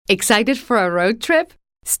Excited for a road trip?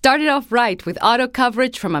 Start it off right with auto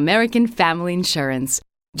coverage from American Family Insurance.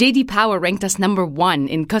 J.D. Power ranked us number 1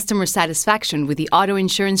 in customer satisfaction with the auto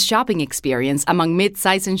insurance shopping experience among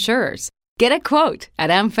mid-size insurers. Get a quote at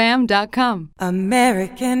amfam.com.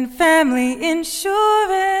 American Family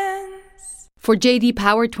Insurance. For J.D.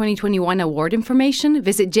 Power 2021 award information,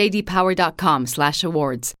 visit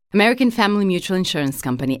jdpower.com/awards. American Family Mutual Insurance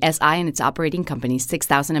Company, SI and its operating companies,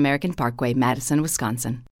 6000 American Parkway, Madison,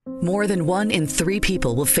 Wisconsin. More than 1 in 3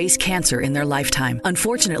 people will face cancer in their lifetime.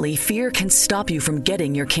 Unfortunately, fear can stop you from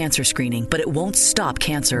getting your cancer screening, but it won't stop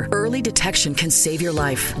cancer. Early detection can save your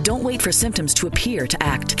life. Don't wait for symptoms to appear to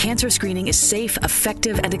act. Cancer screening is safe,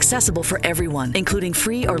 effective, and accessible for everyone, including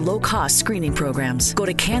free or low-cost screening programs. Go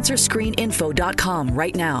to cancerscreeninfo.com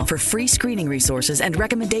right now for free screening resources and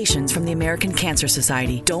recommendations from the American Cancer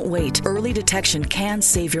Society. Don't wait. Early detection can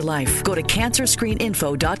save your life. Go to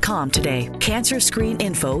cancerscreeninfo.com today.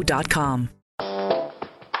 Cancerscreeninfo.com.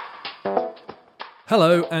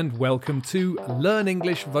 Hello and welcome to Learn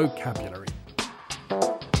English Vocabulary.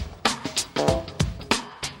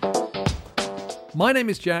 My name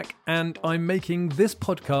is Jack and I'm making this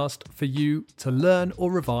podcast for you to learn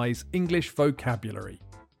or revise English vocabulary.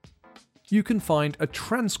 You can find a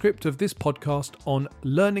transcript of this podcast on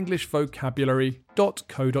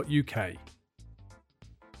learnenglishvocabulary.co.uk.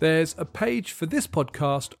 There's a page for this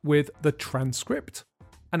podcast with the transcript,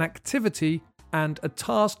 an activity and a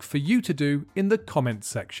task for you to do in the comments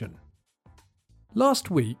section. Last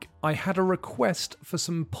week, I had a request for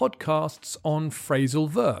some podcasts on phrasal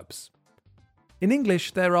verbs. In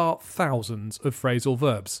English, there are thousands of phrasal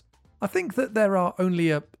verbs. I think that there are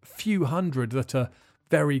only a few hundred that are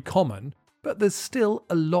very common, but there's still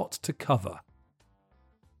a lot to cover.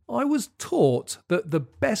 I was taught that the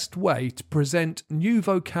best way to present new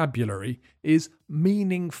vocabulary is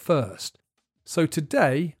meaning first. So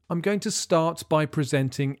today, I'm going to start by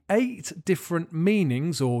presenting 8 different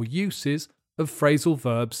meanings or uses of phrasal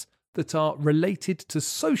verbs that are related to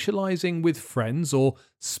socialising with friends or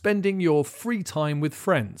spending your free time with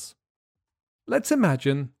friends. Let's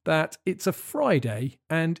imagine that it's a Friday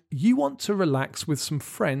and you want to relax with some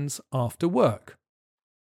friends after work.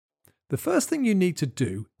 The first thing you need to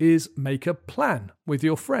do is make a plan with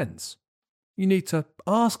your friends. You need to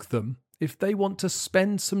ask them if they want to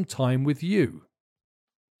spend some time with you.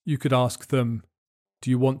 You could ask them,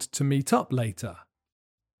 do you want to meet up later?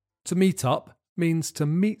 To meet up means to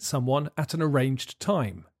meet someone at an arranged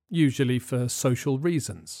time, usually for social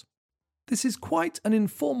reasons. This is quite an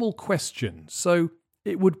informal question, so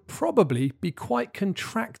it would probably be quite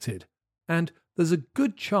contracted, and there's a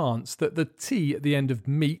good chance that the T at the end of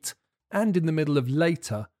meet and in the middle of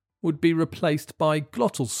later would be replaced by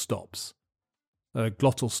glottal stops. A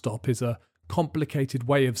glottal stop is a complicated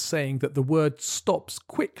way of saying that the word stops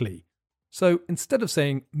quickly. So instead of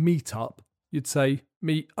saying meet up, you'd say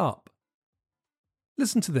meet up.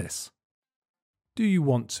 Listen to this. Do you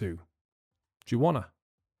want to? Do you wanna?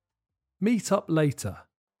 Meet up later.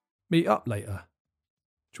 Meet up later.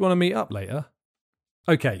 Do you want to meet up later?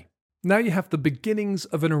 Okay, now you have the beginnings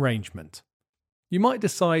of an arrangement. You might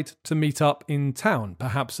decide to meet up in town,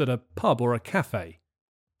 perhaps at a pub or a cafe.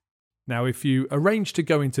 Now, if you arrange to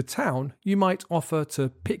go into town, you might offer to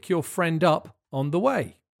pick your friend up on the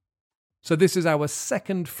way. So this is our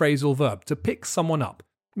second phrasal verb. To pick someone up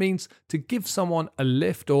means to give someone a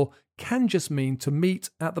lift, or can just mean to meet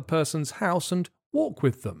at the person's house and walk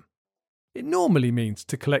with them. It normally means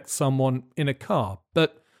to collect someone in a car,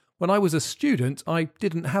 but when I was a student, I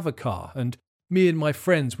didn't have a car, and me and my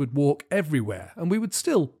friends would walk everywhere, and we would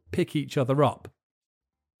still pick each other up.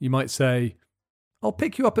 You might say, I'll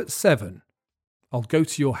pick you up at 7. I'll go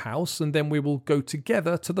to your house and then we will go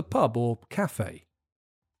together to the pub or cafe.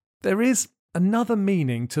 There is another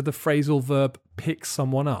meaning to the phrasal verb pick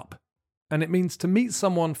someone up, and it means to meet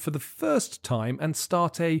someone for the first time and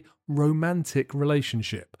start a romantic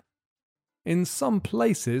relationship. In some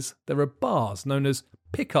places, there are bars known as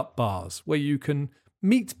pick-up bars where you can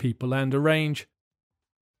meet people and arrange,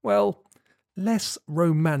 well, less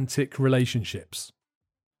romantic relationships.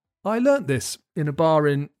 I learnt this in a bar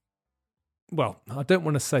in, well, I don't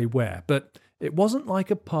want to say where, but it wasn't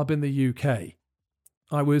like a pub in the UK.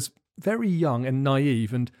 I was very young and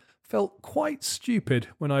naive and felt quite stupid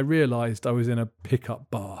when I realised I was in a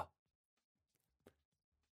pick-up bar.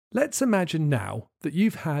 Let's imagine now that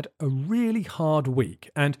you've had a really hard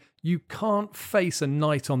week and you can't face a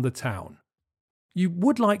night on the town. You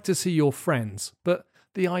would like to see your friends, but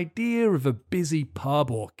the idea of a busy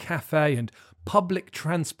pub or cafe and public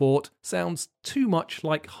transport sounds too much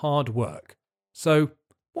like hard work. So,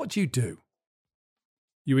 what do?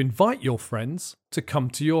 You invite your friends to come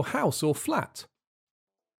to your house or flat.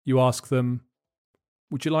 You ask them,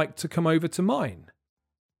 "Would you like to come over to mine?"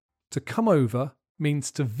 To come over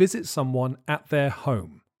means to visit someone at their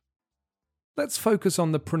home. Let's focus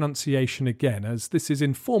on the pronunciation again, as this is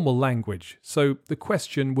informal language, so the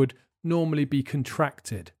question would normally be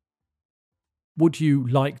contracted. Would you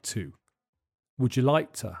like to? Would you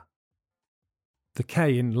like to? The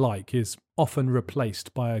K in like is often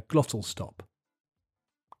replaced by a glottal stop.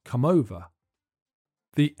 Come over.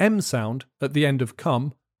 The M sound at the end of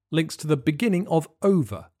come links to the beginning of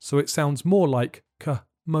over, so it sounds more like come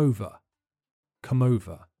over. Come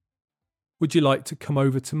over. Would you like to come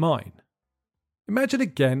over to mine? Imagine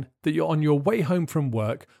again that you're on your way home from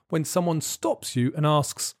work when someone stops you and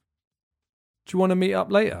asks, "Do you want to meet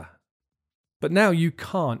up later?" But now you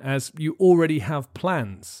can't, as you already have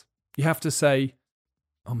plans. You have to say,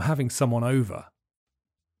 "I'm having someone over."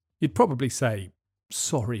 You'd probably say,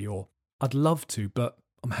 "Sorry," or "I'd love to, but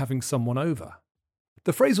I'm having someone over."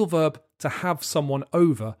 The phrasal verb to have someone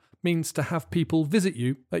over means to have people visit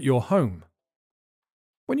you at your home.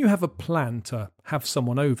 When you have a plan to have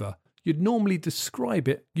someone over, you'd normally describe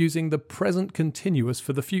it using the present continuous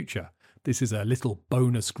for the future. This is a little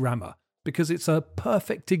bonus grammar because it's a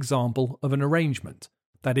perfect example of an arrangement,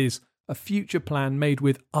 that is, a future plan made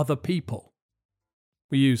with other people.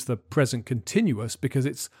 We use the present continuous because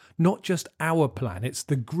it's not just our plan, it's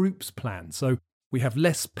the group's plan, so we have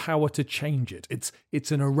less power to change it.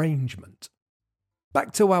 It's an arrangement.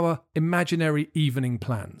 Back to our imaginary evening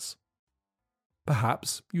plans.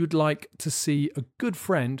 Perhaps you'd like to see a good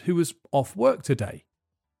friend who was off work today.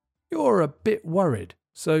 You're a bit worried,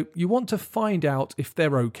 so you want to find out if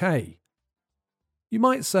they're okay. You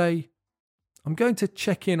might say, "I'm going to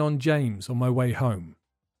check in on James on my way home."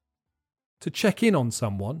 To check in on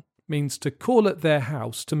someone means to call at their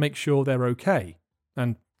house to make sure they're okay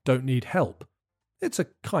and don't need help. It's a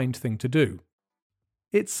kind thing to do.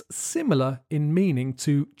 It's similar in meaning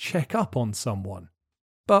to check up on someone,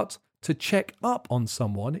 but to check up on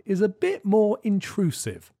someone is a bit more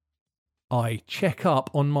intrusive. I check up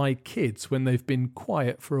on my kids when they've been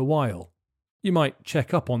quiet for a while. You might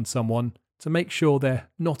check up on someone to make sure they're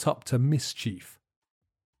not up to mischief.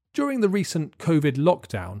 During the recent COVID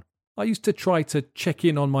lockdown, I used to try to check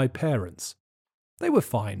in on my parents. They were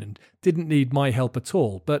fine and didn't need my help at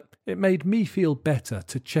all, but it made me feel better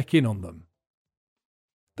to check in on them.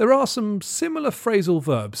 There are some similar phrasal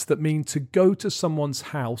verbs that mean to go to someone's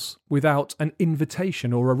house without an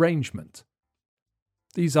invitation or arrangement.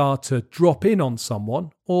 These are to drop in on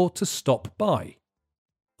someone or to stop by.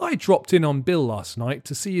 I dropped in on Bill last night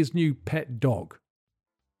to see his new pet dog.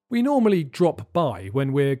 We normally drop by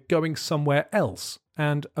when we're going somewhere else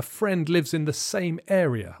and a friend lives in the same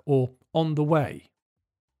area or on the way.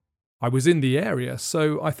 I was in the area,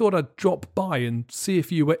 so I thought I'd drop by and see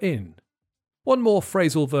if you were in. One more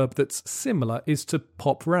phrasal verb that's similar is to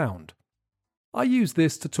pop round. I use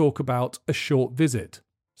this to talk about a short visit,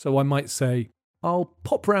 so I might say, "I'll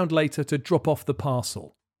pop round later to drop off the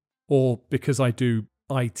parcel." Or, because I do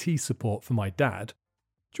IT support for my dad,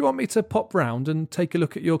 "Do you want me to pop round and take a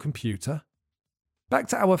look at your computer?" Back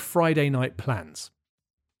to our Friday night plans.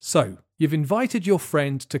 So, you've invited your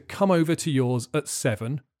friend to come over to yours at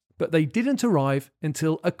 7, but they didn't arrive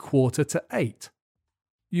until 7:45.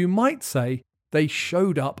 You might say they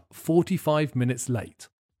showed up 45 minutes late.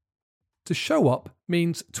 To show up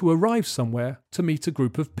means to arrive somewhere to meet a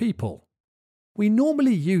group of people. We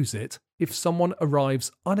normally use it if someone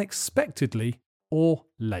arrives unexpectedly or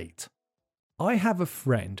late. I have a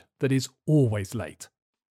friend that is always late.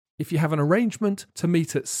 If you have an arrangement to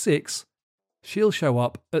meet at 6, she'll show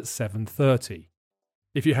up at 7:30.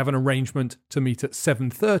 If you have an arrangement to meet at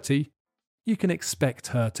 7:30, you can expect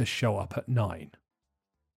her to show up at 9.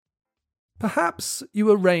 Perhaps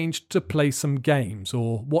you arranged to play some games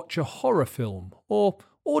or watch a horror film or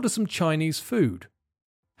order some Chinese food.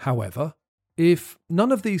 However, if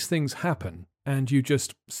none of these things happen and you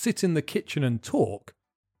just sit in the kitchen and talk,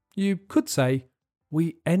 you could say,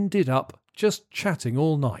 "We ended up just chatting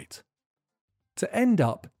all night." To end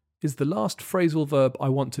up is the last phrasal verb I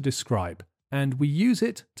want to describe, and we use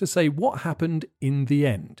it to say what happened in the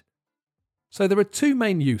end. So there are two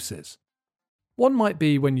main uses. One might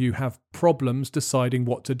be when you have problems deciding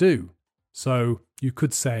what to do. So you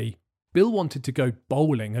could say, "Bill wanted to go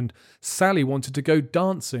bowling and Sally wanted to go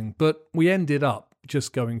dancing, but we ended up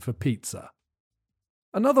just going for pizza."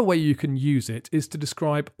 Another way you can use it is to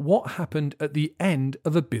describe what happened at the end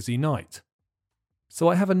of a busy night. So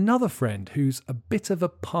I have another friend who's a bit of a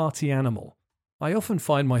party animal. I often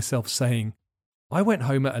find myself saying, "I went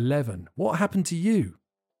home at 11. What happened to you?"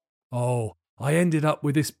 "Oh, I ended up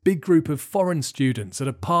with this big group of foreign students at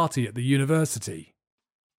a party at the university.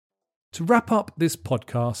 To wrap up this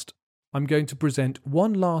podcast, I'm going to present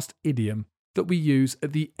one last idiom that we use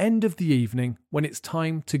at the end of the evening when it's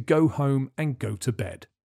time to go home and go to bed.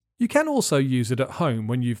 You can also use it at home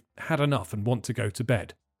when you've had enough and want to go to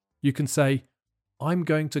bed. You can say, I'm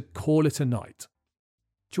going to call it a night.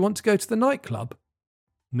 Do you want to go to the nightclub?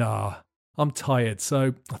 Nah, I'm tired,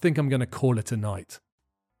 so I think I'm going to call it a night.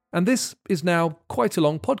 And this is now quite a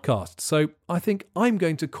long podcast, so I think I'm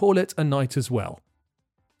going to call it a night as well.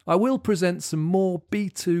 I will present some more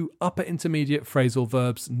B2 upper intermediate phrasal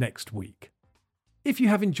verbs next week. If you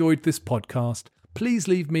have enjoyed this podcast, please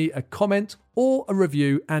leave me a comment or a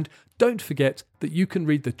review, and don't forget that you can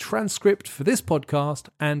read the transcript for this podcast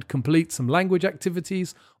and complete some language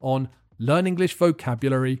activities on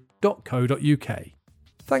learnenglishvocabulary.co.uk.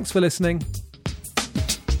 Thanks for listening.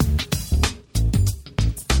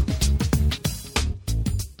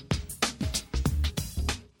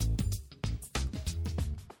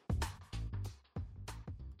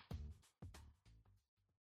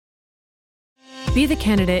 Be the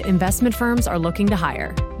candidate investment firms are looking to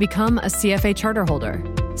hire. Become a CFA charter holder.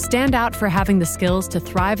 Stand out for having the skills to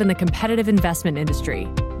thrive in the competitive investment industry.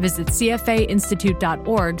 Visit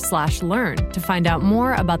cfainstitute.org/learn to find out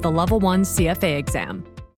more about the Level 1 CFA exam.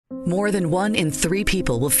 More than 1 in 3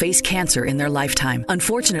 people will face cancer in their lifetime.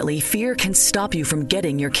 Unfortunately, fear can stop you from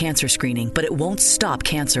getting your cancer screening, but it won't stop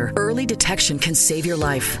cancer. Early detection can save your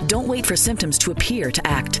life. Don't wait for symptoms to appear to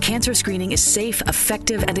act. Cancer screening is safe,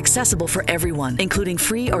 effective, and accessible for everyone, including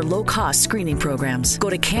free or low-cost screening programs.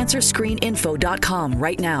 Go to cancerscreeninfo.com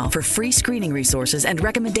right now for free screening resources and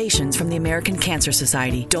recommendations from the American Cancer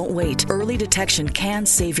Society. Don't wait. Early detection can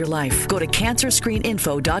save your life. Go to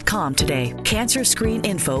cancerscreeninfo.com today.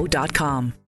 cancerscreeninfo.com.